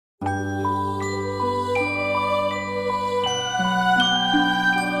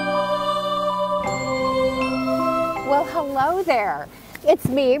Hello there. It's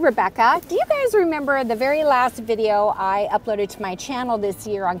me, Rebecca. Do you guys remember the very last video I uploaded to my channel this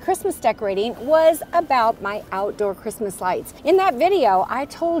year on Christmas decorating was about my outdoor Christmas lights? In that video, I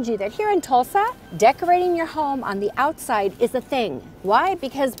told you that here in Tulsa, decorating your home on the outside is a thing. Why?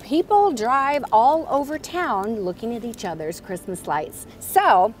 Because people drive all over town looking at each other's Christmas lights.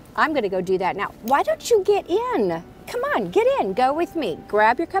 So I'm gonna go do that now. Why don't you get in? Come on, get in, go with me.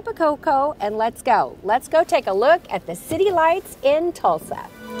 Grab your cup of cocoa and let's go. Let's go take a look at the city lights in Tulsa.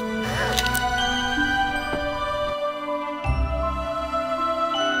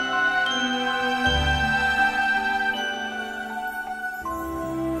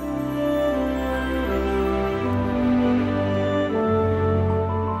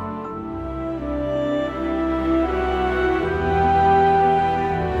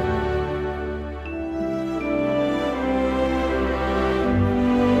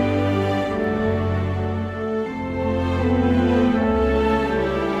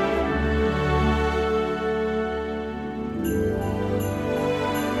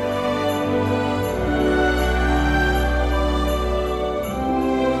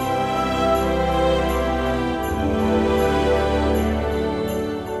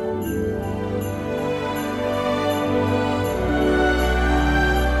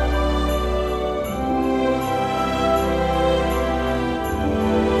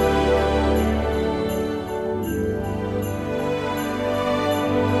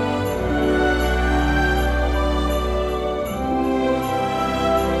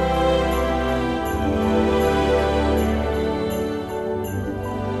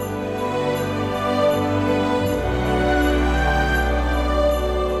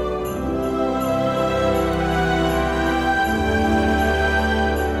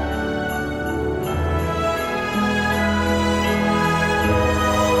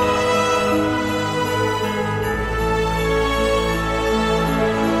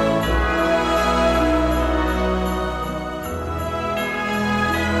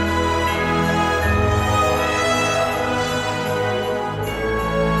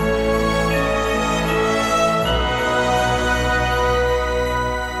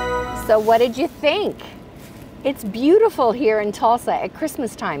 So what did you think? It's beautiful here in Tulsa at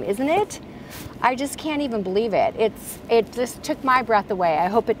Christmas time, isn't it? I just can't even believe it. It just took my breath away. I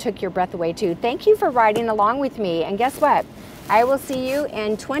hope it took your breath away too. Thank you for riding along with me. And guess what? I will see you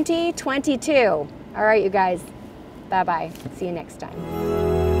in 2022. All right, you guys. Bye-bye. See you next time.